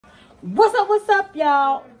What's up,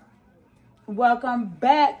 y'all? Welcome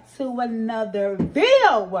back to another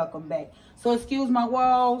video. Welcome back. So excuse my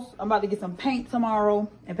walls. I'm about to get some paint tomorrow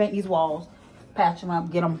and paint these walls, patch them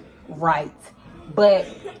up, get them right. But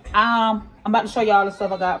I'm about to show y'all the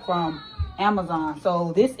stuff I got from Amazon.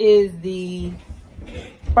 So this is the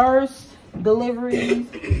first delivery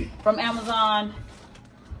from Amazon.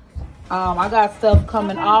 I got stuff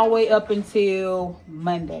coming all the way up until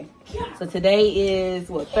Monday. So today is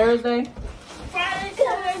what, Thursday?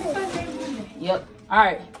 Yep. All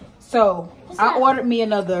right. So I ordered me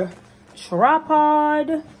another tripod.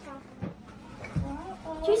 Do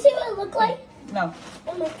you see what it looked like? No.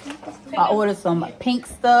 I ordered some pink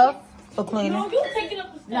stuff for cleaning. No, you take it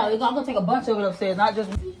up the stairs. No, I'm gonna take a bunch of it upstairs, not just.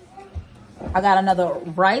 I got another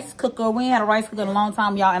rice cooker. We ain't had a rice cooker in a long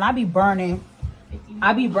time, y'all, and I be burning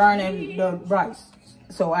the rice.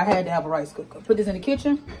 So I had to have a rice cooker. Put this in the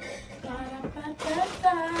kitchen.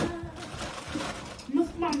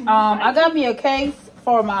 I got me a case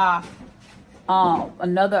for my my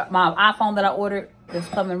iPhone that I ordered that's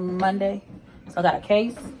coming Monday. So I got a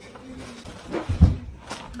case. All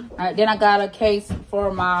right, then I got a case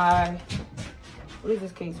for my, what is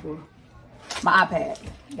this case for? My iPad.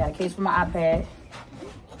 Got a case for my iPad.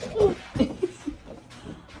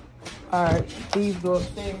 All right, these go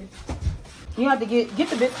upstairs. You have to get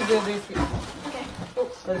the biscuit bill biscuit. Okay.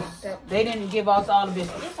 They didn't give us all the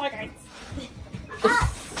biscuits.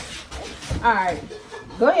 All right,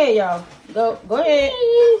 go ahead, y'all. Go ahead.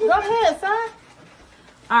 Go ahead, son.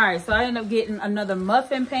 All right, so I ended up getting another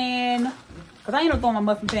muffin pan because I ended up throwing my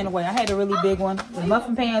muffin pan away. I had a really big one. The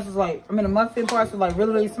muffin pans was like, the muffin parts was like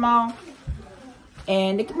really, really small,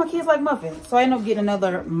 and my kids like muffins, so I ended up getting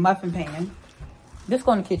another muffin pan. This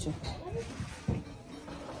go in the kitchen.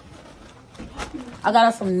 I got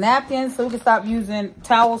us some napkins so we can stop using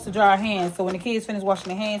towels to dry our hands. So when the kids finish washing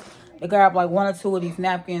their hands, they grab like 1 or 2 of these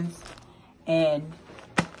napkins. And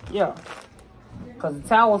yeah, because the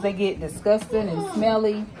towels, they get disgusting and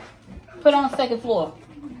smelly. Put it on the second floor.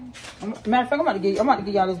 Matter of fact, I'm about to give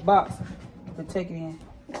y'all this box to take it in.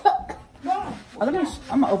 I'm gonna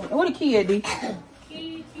open it. Where the key at, D?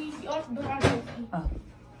 Key. Oh.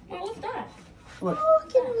 What's that? Look,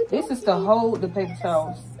 this is to hold the paper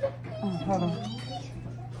towels. Oh, hold on.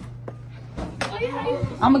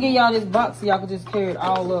 I'm gonna give y'all this box so y'all can just carry it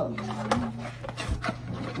all up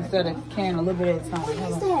instead of carrying a little bit at a time. What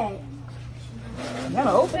is that? You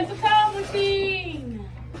gotta open it. Paper towel machine.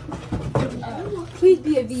 Please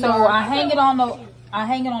be a VR. So I hang it on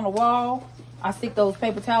the wall. I stick those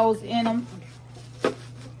paper towels in them.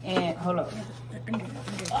 And hold up.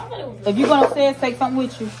 If you go upstairs, take something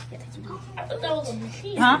with you. I thought that was a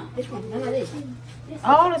machine. Huh? This one. None of this.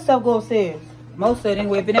 All this stuff goes upstairs. Most of it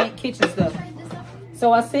anyway, if it ain't kitchen stuff.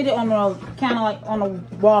 So I sit it on the kind of like on the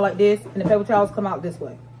wall like this, and the paper towels come out this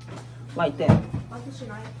way, like that.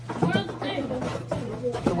 Where's the thing? The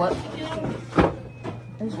what?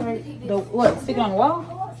 It's right. The what? Stick it on the wall?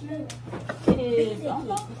 It is.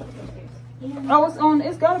 Oh, it's on.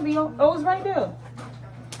 It's gotta be on. Oh, it's right there.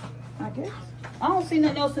 I guess. I don't see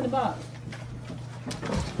nothing else in the box.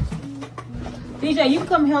 DJ, you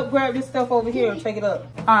come help grab this stuff over here and take it up.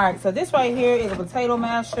 All right, so this right here is a potato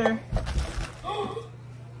masher.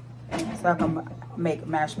 So I can make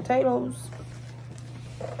mashed potatoes.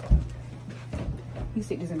 You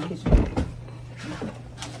stick this in the kitchen.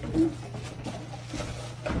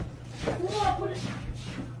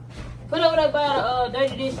 Put it over there by the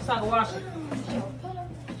dirty dish so I can wash it.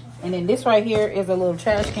 And then this right here is a little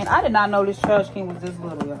trash can. I did not know this trash can was this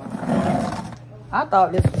little, y'all. I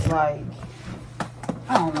thought this was like,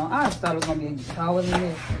 I don't know. I just thought it was gonna be taller than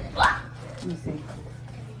this. Let me see.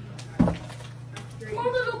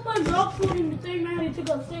 Put dog food in the thing Maddie took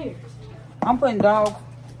upstairs. I'm putting dog.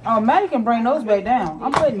 Oh, Maddie can bring those back down.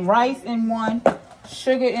 I'm putting rice in one,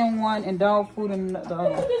 sugar in one, and dog food in the other.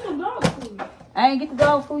 Let's get some dog food. I ain't get the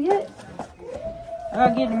dog food yet. I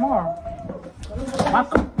gotta get it tomorrow.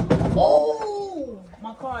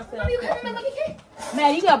 My car said.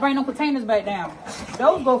 Man, you gotta bring them containers back down.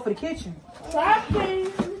 Those go for the kitchen. Trash can.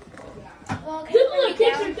 This is a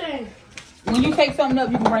kitchen thing. When you take something up,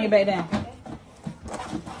 you can bring it back down.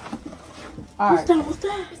 All right.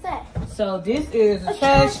 What's that? So this is a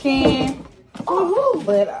trash can. Oh,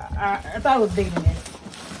 But I thought it was bigger than this.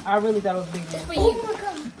 I really thought it was bigger than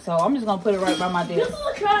this. So I'm just gonna put it right by my this desk. is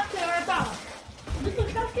a trash can right there. This is a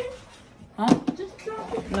trash can? Huh? Just a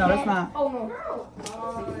trash can? No, that's not. Oh, no.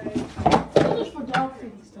 This is for dog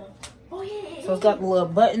food and stuff. Oh, yeah. So it's got the little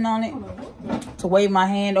button on it to wave my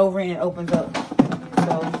hand over and it opens up. So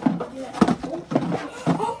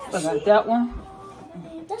I got that one.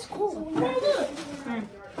 That's cool.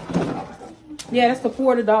 Yeah, that's to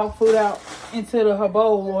pour the dog food out into her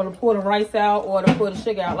bowl, or to pour the rice out, or to pour the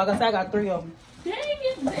sugar out. Like I said, I got 3 of them. Dang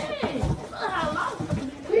it, dang.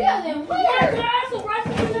 Yeah, then where?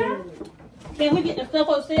 Can we get the stuff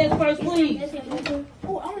upstairs first, please?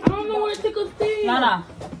 Oh, I don't know where to take upstairs. Nah.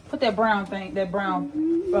 Put that brown thing, that brown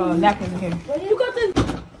napkin in here. You got this.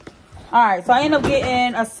 All right, so I ended up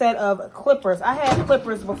getting a set of clippers. I had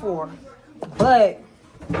clippers before, but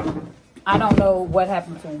I don't know what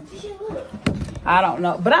happened to them. I don't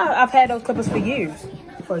know, but I've had those clippers for years.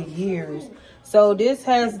 So this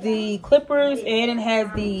has the clippers and it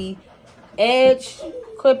has the edge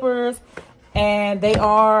clippers, and they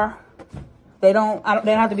don't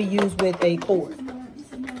have to be used with a cord.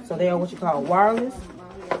 So they are what you call wireless.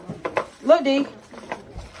 Look, D.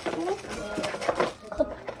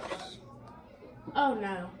 Oh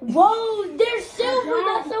no. Whoa, they're silver.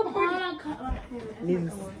 That's so pretty.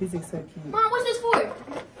 These are so cute. Mom, what's this for?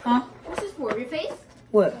 Huh? What's this for? Your face?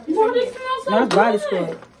 What? Mom, they smell so No, it's body good.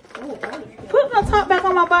 scrub. Put my top back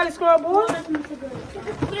on my body scrub, boy.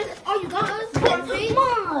 Oh, you got us? Your face?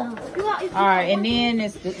 Mom. All right, and then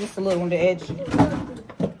it's a little one, the edge.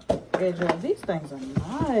 These things are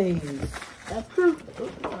nice. That's true.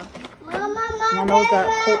 I know it's got,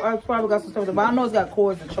 I probably got some stuff at the bottom. I know it's got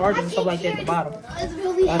cords and chargers and stuff like that at the bottom. It's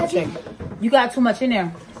really Gotta heavy. check. You got too much in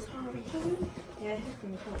there.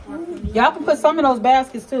 Y'all can put some in those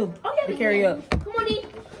baskets too to carry up. Come on, D.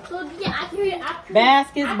 So, yeah, I carry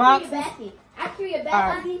Baskets, boxes. I carry a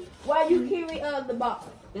Alright. basket. Why you carry the box?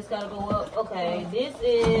 This gotta go up. Okay, this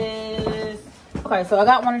is... Okay, so I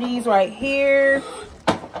got one of these right here.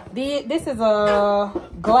 This is a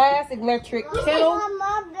glass electric kettle.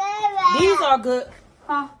 These are good.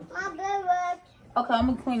 Huh? Okay, I'm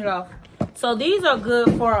gonna clean it off. So these are good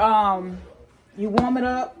for you warm it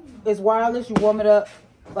up. It's wireless. You warm it up.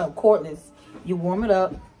 Well, cordless. You warm it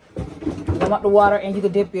up. Warm up the water, and you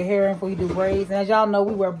can dip your hair in before you do braids. And as y'all know,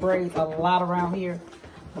 we wear braids a lot around here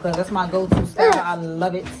because that's my go-to style. I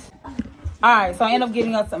love it. All right, so I ended up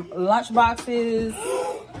getting us some lunch boxes.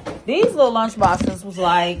 These little lunch boxes was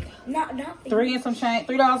like $3 and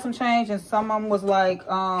some change, and some of them was like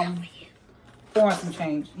 $4 and some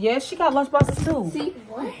change. Yes, she got lunch boxes too. See?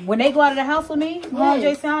 What? When they go out of the house with me, Mom,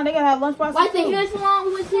 Jay Sound, they gotta have lunch boxes Like the too. hair salon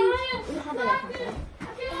we went to?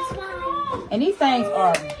 And these things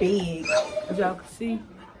are big, as y'all can see.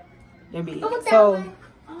 They're big. Look at that So, one.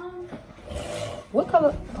 what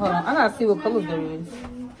color? Hold on, I gotta see what colors there is.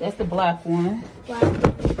 That's the black one.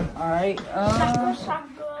 All right. Mom,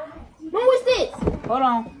 what's this? Hold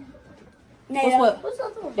on. Native. What's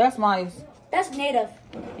that for? That's Maya's. That's native.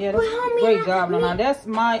 Yeah, that's Well, how many great are job, for me? Nana.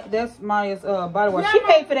 That's Maya's body wash. She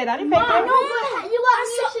paid for that. I didn't pay for I know, that. but you got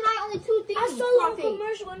me and Shania only 2 things. I saw for on our face.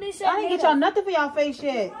 commercial and they said I didn't get y'all nothing for y'all face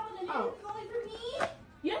yet. Oh.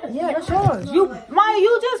 Yes. Yeah, that's yours. Maya,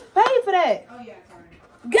 you just paid for that. Where did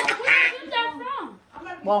you get that from?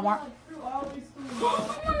 Walmart. All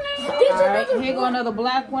right, here go another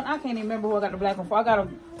black one. I can't even remember who I got the black one for. I gotta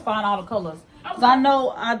find all the colors. Cause I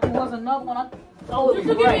know there was another one. Oh, it You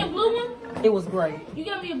was give me a gray. blue one? It was gray. You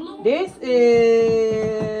got me a blue one? This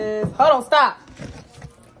is. Hold on, stop.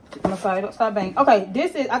 I'm sorry, stop banging. Okay,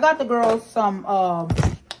 this is. I got the girls some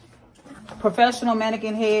professional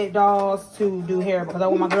mannequin head dolls to do hair because I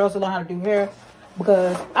want my girls to learn how to do hair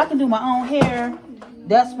because I can do my own hair.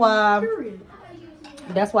 That's why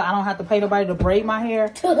I don't have to pay nobody to braid my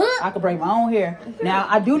hair. I can braid my own hair. Now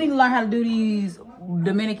I do need to learn how to do these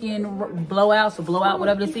Dominican blowouts or blowout,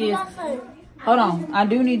 whatever this is. Hold on, I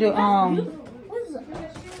do need to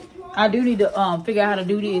figure out how to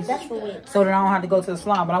do this so that I don't have to go to the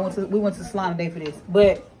salon. But we went to the salon today for this.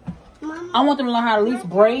 But I want them to learn how to at least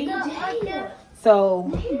braid. So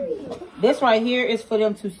this right here is for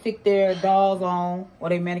them to stick their dolls on or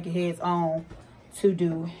their mannequin heads on to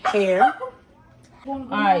do hair. All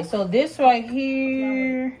right, so this right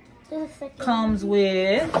here comes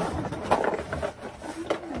with a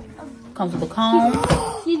comb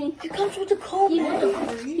It comes with the comb.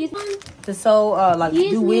 to sew like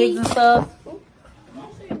do wigs and stuff.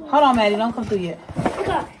 Hold on, Maddie, don't come through yet.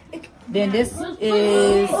 Then this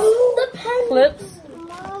is clips,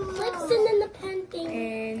 Clips and then the pen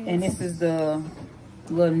thing. and this is the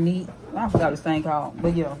little neat. I forgot this thing called,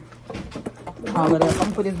 but yeah. All of that. I'm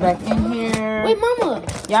gonna put this back in here. Wait, Mama.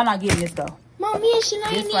 Y'all not getting this though. Mom, me and Shania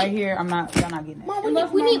This need. right here, y'all not getting it. Mom,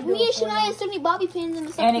 we need me and Shania still need bobby pins and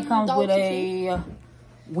the And it comes with a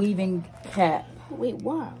weaving cap. Wait,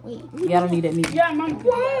 why? Wait. Y'all don't need that neither. Yeah, Mom.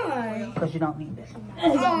 Why? Because you don't need it.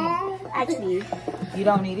 Actually, You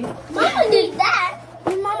don't need it. Mama needs that.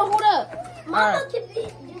 Mama, hold up. Mama Alright. can be.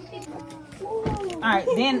 Alright,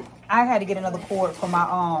 then I had to get another cord for my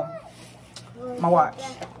my watch.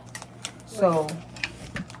 So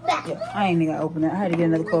yeah, I ain't even gonna open it. I had to get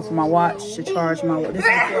another cord for my watch to charge my. This is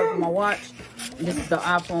the cord for my watch. And this is the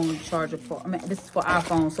iPhone charger for. I mean, this is for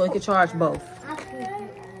iPhone, so it can charge both.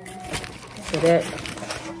 So that.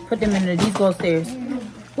 Put them in there. These go upstairs.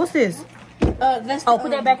 What's this? That's put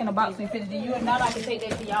that back in the box when you finish. Then you and not I can take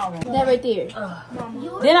that to y'all room. that right there.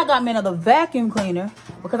 Then I got me another vacuum cleaner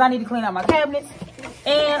because I need to clean out my cabinets.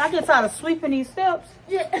 And I get tired of sweeping these steps.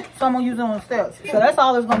 So I'm gonna use it on the steps. So that's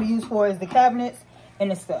all it's gonna be used for is the cabinets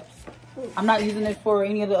and the steps. I'm not using this for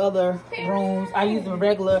any of the other rooms. I use the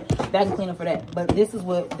regular vacuum cleaner for that. But this is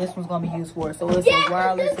what this one's gonna be used for. So it's a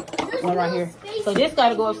wireless one right here. So this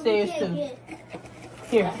gotta go upstairs too.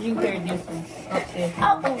 Here, you can carry this one upstairs.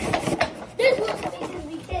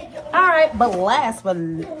 Alright, but last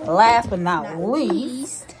but not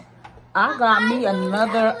least, I got me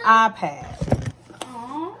another iPad.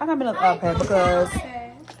 I got me another iPad because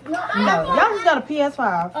y'all just got a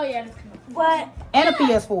PS5. Oh yeah. What? And a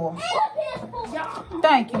PS4.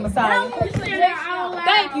 Thank you, Messiah.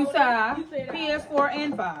 Thank you, Sai. PS4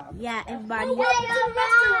 and 5. Yeah, everybody.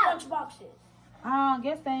 I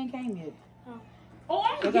guess they ain't came yet.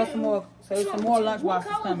 Oh, They got some more. So some more lunch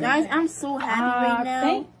boxes coming. Guys, I'm so happy right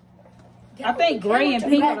now. I think gray and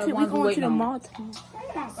pink are the ones we're waiting on. mall.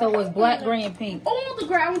 So it's black, gray, and pink. I want the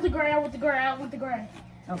gray. I want the gray. I want the gray. I want the gray.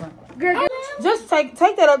 Okay. Gray. Just take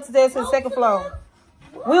that upstairs to the second floor.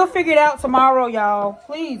 We'll figure it out tomorrow, y'all.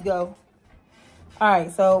 Please go. All right.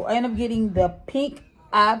 So I ended up getting the pink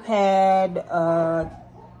iPad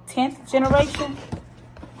 10th generation.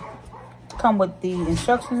 Come with the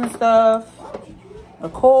instructions and stuff, a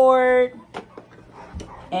cord,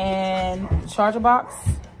 and charger box.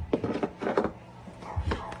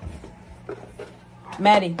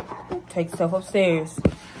 Maddie, take yourself upstairs.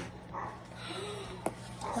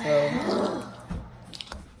 So,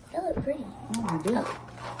 They look pretty.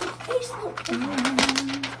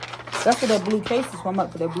 that's what that blue case is for. I'm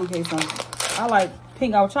about to put that blue case on. I like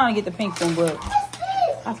pink. I was trying to get the pink one, but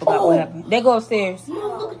I forgot what happened. They go upstairs.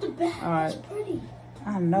 Mom, look at the back. All right. It's pretty.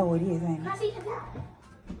 I know it is, ain't it? Can I see the back?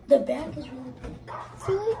 The back is really pretty.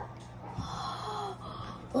 See?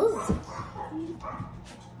 Ooh.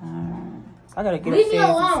 I gotta get Leave me upstairs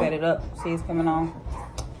and alone. set it up. See it's coming on.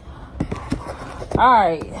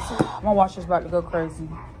 Alright. My watch is about to go crazy.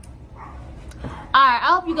 Alright,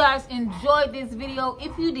 I hope you guys enjoyed this video.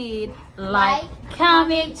 If you did, like,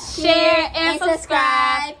 comment, share, and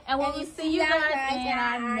subscribe. And we will see you guys in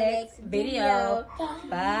our next video.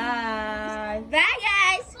 Bye. Bye,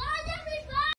 guys.